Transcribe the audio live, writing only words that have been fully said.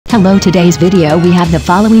Hello, today's video we have the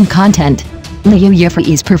following content. Liu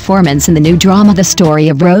Yifei's performance in the new drama The Story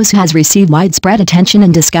of Rose has received widespread attention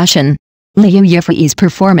and discussion. Liu Yifei's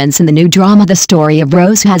performance in the new drama The Story of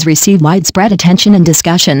Rose has received widespread attention and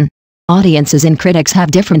discussion. Audiences and critics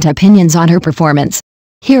have different opinions on her performance.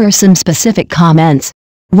 Here are some specific comments.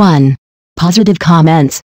 1. Positive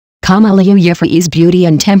comments. Liu Yifei's beauty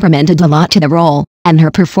and temperament add a lot to the role, and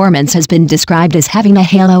her performance has been described as having a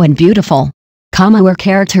halo and beautiful. Her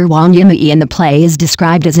character Wang Yimei in the play is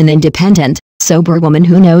described as an independent, sober woman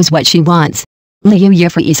who knows what she wants. Liu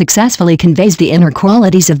Yifei successfully conveys the inner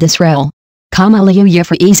qualities of this role. Liu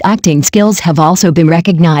Yifei's acting skills have also been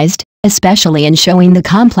recognized, especially in showing the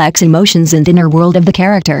complex emotions and inner world of the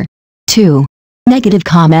character. 2. Negative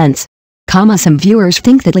comments. Some viewers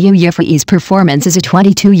think that Liu Yifei's performance as a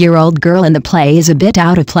 22-year-old girl in the play is a bit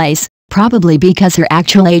out of place, probably because her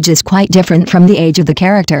actual age is quite different from the age of the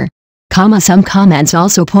character. Some comments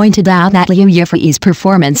also pointed out that Liu Yifei's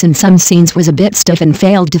performance in some scenes was a bit stiff and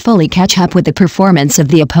failed to fully catch up with the performance of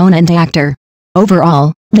the opponent actor.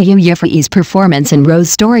 Overall, Liu Yifei's performance in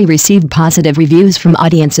Rose's story received positive reviews from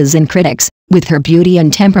audiences and critics, with her beauty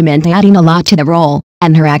and temperament adding a lot to the role,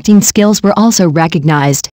 and her acting skills were also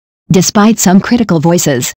recognized. Despite some critical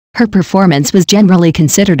voices, her performance was generally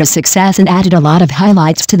considered a success and added a lot of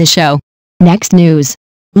highlights to the show. Next news.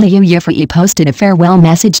 Liu Yifei posted a farewell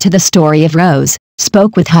message to The Story of Rose,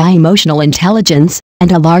 spoke with high emotional intelligence, and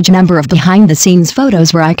a large number of behind-the-scenes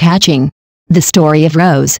photos were eye-catching. The Story of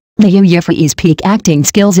Rose, Liu Yifei's peak acting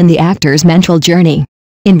skills in the actor's mental journey.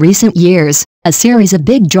 In recent years, a series of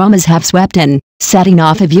big dramas have swept in, setting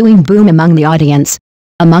off a viewing boom among the audience.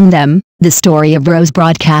 Among them, The Story of Rose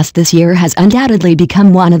broadcast this year has undoubtedly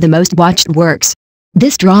become one of the most watched works.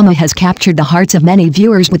 This drama has captured the hearts of many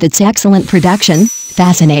viewers with its excellent production,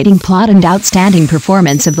 fascinating plot and outstanding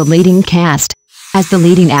performance of the leading cast. As the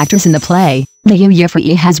leading actress in the play, Liu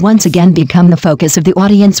Yifei has once again become the focus of the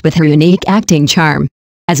audience with her unique acting charm.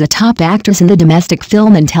 As a top actress in the domestic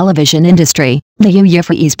film and television industry, Liu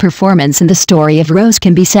Yifei's performance in The Story of Rose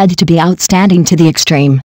can be said to be outstanding to the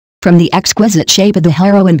extreme. From the exquisite shape of the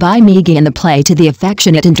heroine Bai Migi in the play to the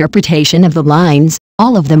affectionate interpretation of the lines,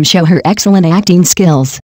 all of them show her excellent acting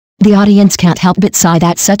skills. The audience can't help but sigh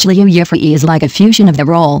that such Liu Yifei is like a fusion of the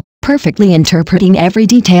role, perfectly interpreting every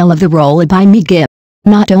detail of the role of Bai Migi.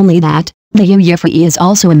 Not only that, Liu Yifei is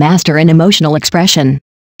also a master in emotional expression.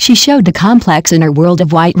 She showed the complex inner world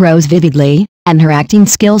of White Rose vividly, and her acting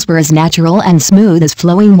skills were as natural and smooth as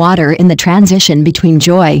flowing water in the transition between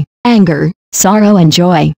joy, anger, sorrow and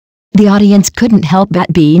joy. The audience couldn't help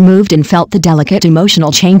but be moved and felt the delicate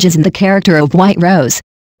emotional changes in the character of White Rose.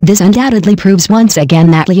 This undoubtedly proves once again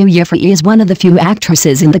that Liu Yifei is one of the few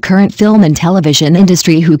actresses in the current film and television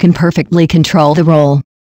industry who can perfectly control the role.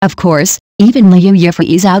 Of course, even Liu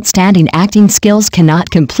Yifei's outstanding acting skills cannot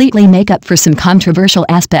completely make up for some controversial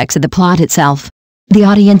aspects of the plot itself. The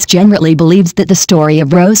audience generally believes that The Story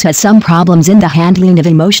of Rose has some problems in the handling of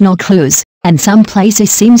emotional clues, and some places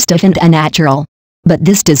seem stiff and unnatural. But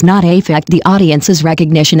this does not affect the audience's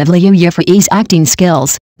recognition of Liu Yifei's acting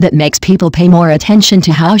skills, that makes people pay more attention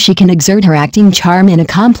to how she can exert her acting charm in a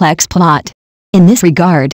complex plot. In this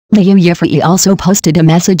regard, Liu Yifei also posted a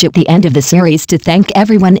message at the end of the series to thank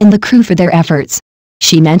everyone in the crew for their efforts.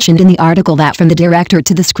 She mentioned in the article that from the director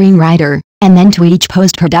to the screenwriter, and then to each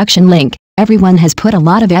post-production link, everyone has put a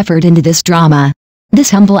lot of effort into this drama. This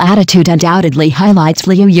humble attitude undoubtedly highlights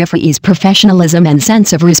Liu Yifei's professionalism and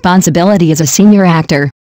sense of responsibility as a senior actor.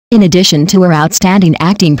 In addition to her outstanding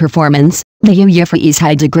acting performance, Liu Yifei's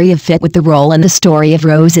high degree of fit with the role in The Story of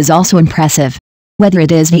Rose is also impressive. Whether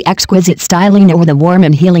it is the exquisite styling or the warm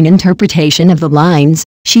and healing interpretation of the lines,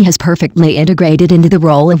 she has perfectly integrated into the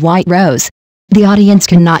role of White Rose. The audience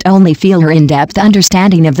can not only feel her in-depth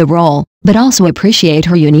understanding of the role, but also appreciate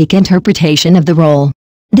her unique interpretation of the role.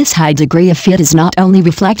 This high degree of fit is not only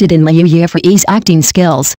reflected in Liu Yifei's acting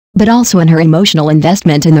skills, but also in her emotional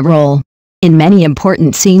investment in the role. In many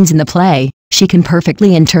important scenes in the play, she can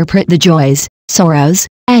perfectly interpret the joys, sorrows,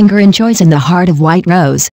 anger and joys in the heart of White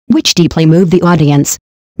Rose, which deeply move the audience.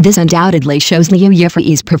 This undoubtedly shows Liu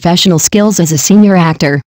Yifei's professional skills as a senior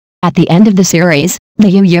actor. At the end of the series,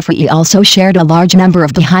 Liu Yifei also shared a large number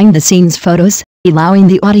of behind-the-scenes photos, allowing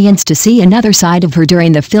the audience to see another side of her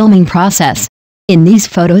during the filming process. In these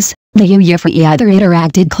photos, Liu Yifei either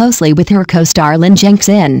interacted closely with her co-star Lin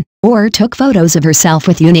Zhengxin, or took photos of herself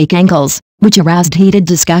with unique angles, which aroused heated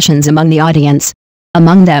discussions among the audience.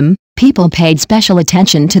 Among them, people paid special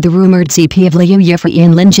attention to the rumored CP of Liu Yifei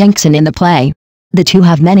and Lin Zhengxin in the play. The two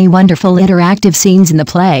have many wonderful interactive scenes in the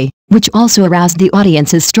play, which also aroused the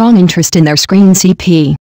audience's strong interest in their screen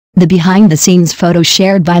CP. The behind-the-scenes photos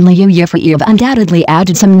shared by Liu Yifei have undoubtedly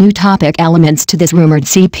added some new topic elements to this rumored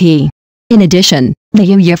CP. In addition,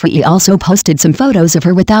 Liu Yifei also posted some photos of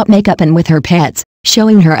her without makeup and with her pets,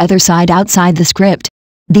 showing her other side outside the script.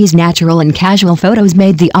 These natural and casual photos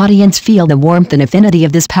made the audience feel the warmth and affinity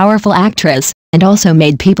of this powerful actress, and also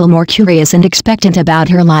made people more curious and expectant about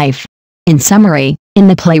her life. In summary, in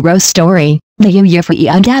the play Rose Story, Liu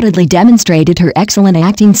Yifei undoubtedly demonstrated her excellent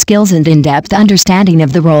acting skills and in-depth understanding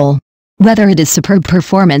of the role. Whether it is superb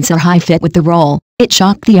performance or high fit with the role, it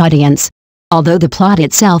shocked the audience. Although the plot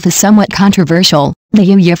itself is somewhat controversial,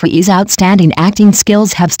 Liu Yifei's outstanding acting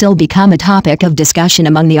skills have still become a topic of discussion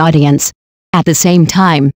among the audience. At the same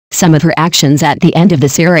time, some of her actions at the end of the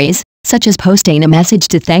series, such as posting a message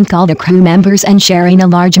to thank all the crew members and sharing a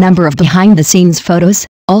large number of behind-the-scenes photos,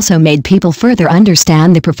 also made people further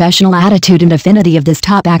understand the professional attitude and affinity of this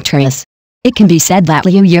top actress. It can be said that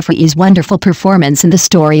Liu Yifei's wonderful performance in the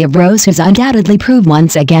story of Rose has undoubtedly proved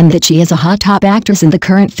once again that she is a hot top actress in the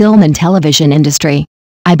current film and television industry.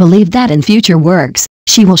 I believe that in future works,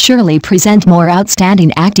 she will surely present more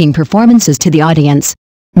outstanding acting performances to the audience.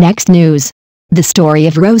 Next news. The story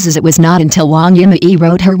of Roses. It was not until Wang Yimei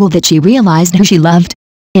wrote her will that she realized who she loved.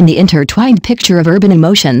 In the intertwined picture of urban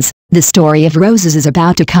emotions, the story of Roses is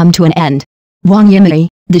about to come to an end. Wang Yimei,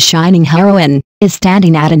 the shining heroine, is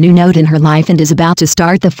standing at a new note in her life and is about to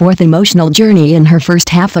start the fourth emotional journey in her first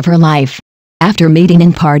half of her life. After meeting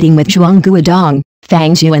and partying with Zhuang Guodong,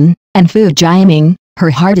 Fang Xuan, and Fu Jiaming, her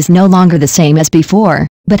heart is no longer the same as before,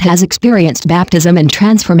 but has experienced baptism and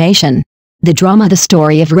transformation. The drama The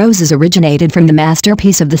Story of Roses originated from the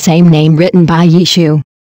masterpiece of the same name written by Yi Shu.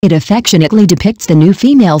 It affectionately depicts the new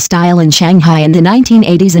female style in Shanghai in the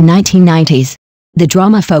 1980s and 1990s. The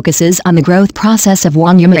drama focuses on the growth process of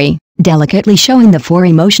Wang Yimei, delicately showing the four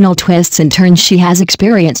emotional twists and turns she has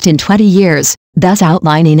experienced in 20 years, thus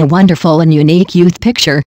outlining a wonderful and unique youth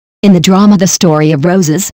picture. In the drama The Story of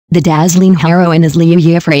Roses, the dazzling heroine is Liu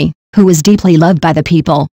Yifei, who is deeply loved by the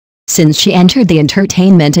people. Since she entered the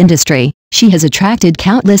entertainment industry, she has attracted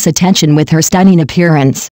countless attention with her stunning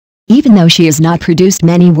appearance. Even though she has not produced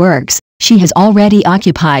many works, she has already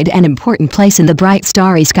occupied an important place in the bright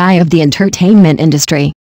starry sky of the entertainment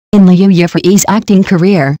industry. In Liu Yifei's acting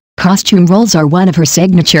career, costume roles are one of her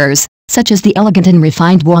signatures, such as the elegant and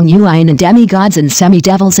refined Wang Yuan in Demigods and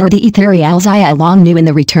Semi-Devils or the ethereal Xia Longnu in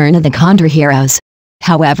The Return of the Condor Heroes.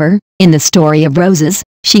 However, in The Story of Roses,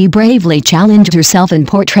 she bravely challenged herself and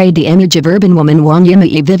portrayed the image of urban woman Wang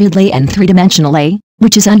Yimei vividly and three-dimensionally,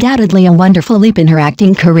 which is undoubtedly a wonderful leap in her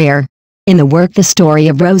acting career. In the work The Story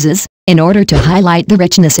of Roses, in order to highlight the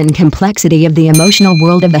richness and complexity of the emotional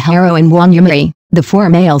world of the heroine Wang Yimei, the four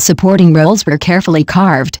male supporting roles were carefully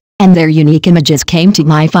carved, and their unique images came to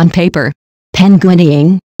life on paper. Pen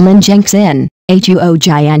Guinying, Lin Zhengxin, Huo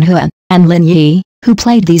Jianhua, and Lin Yi, who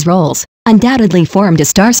played these roles, undoubtedly formed a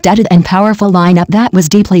star-studded and powerful lineup that was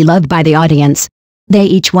deeply loved by the audience. They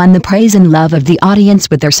each won the praise and love of the audience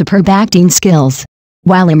with their superb acting skills.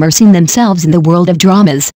 While immersing themselves in the world of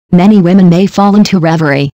dramas, many women may fall into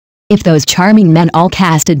reverie. If those charming men all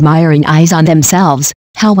cast admiring eyes on themselves,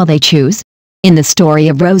 how will they choose? In The Story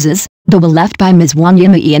of Roses, the will left by Ms. Wang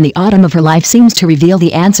Yimei in the autumn of her life seems to reveal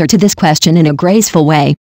the answer to this question in a graceful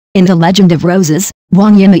way. In The Legend of Roses,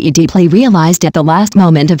 Wang Yimei deeply realized at the last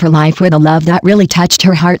moment of her life where the love that really touched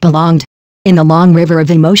her heart belonged. In the long river of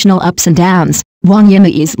emotional ups and downs, Wang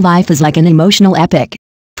Yimei's life is like an emotional epic.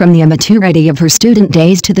 From the immaturity of her student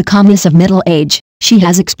days to the calmness of middle age, she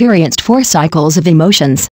has experienced 4 cycles of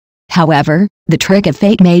emotions. However, the trick of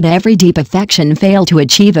fate made every deep affection fail to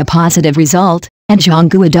achieve a positive result, and Zhuang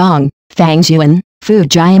Guodong, Fang Xuan, Fu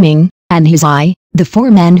Jiaming, and Huzai, the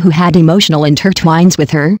 4 men who had emotional intertwines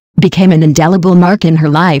with her, became an indelible mark in her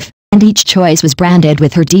life, and each choice was branded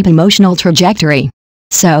with her deep emotional trajectory.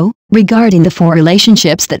 So, regarding the 4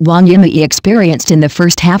 relationships that Wang Yimei experienced in the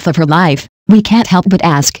first half of her life, we can't help but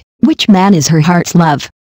ask, which man is her heart's love?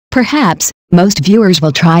 Perhaps, most viewers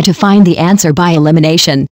will try to find the answer by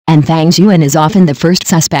elimination, and Fang Xuan is often the first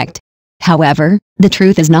suspect. However, the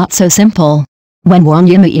truth is not so simple. When Wang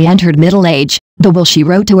Yimei entered middle age, the will she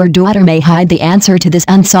wrote to her daughter may hide the answer to this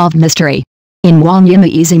unsolved mystery. In Wang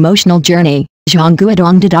Yimei's emotional journey, Zhuang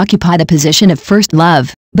Guodong did occupy the position of first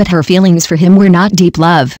love, but her feelings for him were not deep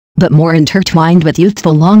love, but more intertwined with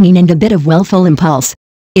youthful longing and a bit of willful impulse.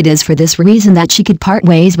 It is for this reason that she could part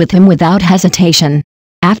ways with him without hesitation.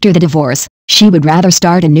 After the divorce, she would rather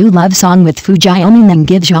start a new love song with Fu Jiaming than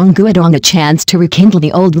give Zhuang Guodong a chance to rekindle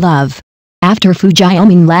the old love. After Fu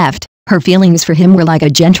Jiaming left, her feelings for him were like a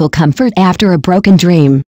gentle comfort after a broken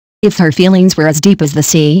dream. If her feelings were as deep as the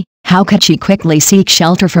sea, how could she quickly seek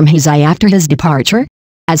shelter from Huzai after his departure?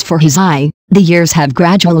 As for his eye, the years have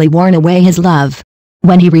gradually worn away his love.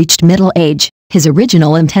 When he reached middle age, his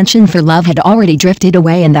original intention for love had already drifted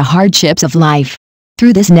away in the hardships of life.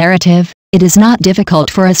 Through this narrative, it is not difficult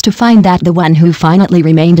for us to find that the one who finally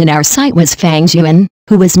remained in our sight was Fang Xuan,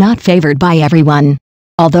 who was not favored by everyone.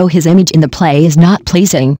 Although his image in the play is not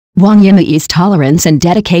pleasing, Wang Yimei's tolerance and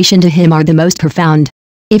dedication to him are the most profound.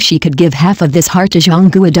 If she could give half of this heart to Zhang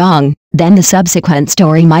Guodong, then the subsequent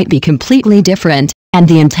story might be completely different, and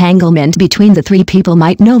the entanglement between the three people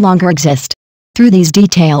might no longer exist. Through these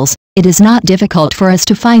details, it is not difficult for us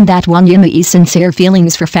to find that Wang Yimei's sincere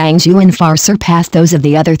feelings for Fang Xuan far surpassed those of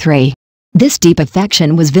the other three. This deep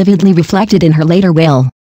affection was vividly reflected in her later will.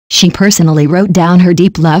 She personally wrote down her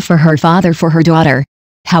deep love for her father for her daughter.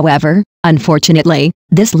 However, unfortunately,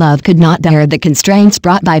 this love could not bear the constraints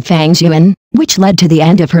brought by Fang Xuan, which led to the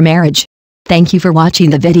end of her marriage. Thank you for watching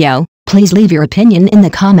the video. Please leave your opinion in the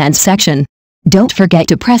comments section. Don't forget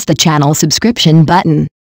to press the channel subscription button.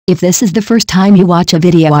 If this is the first time you watch a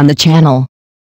video on the channel,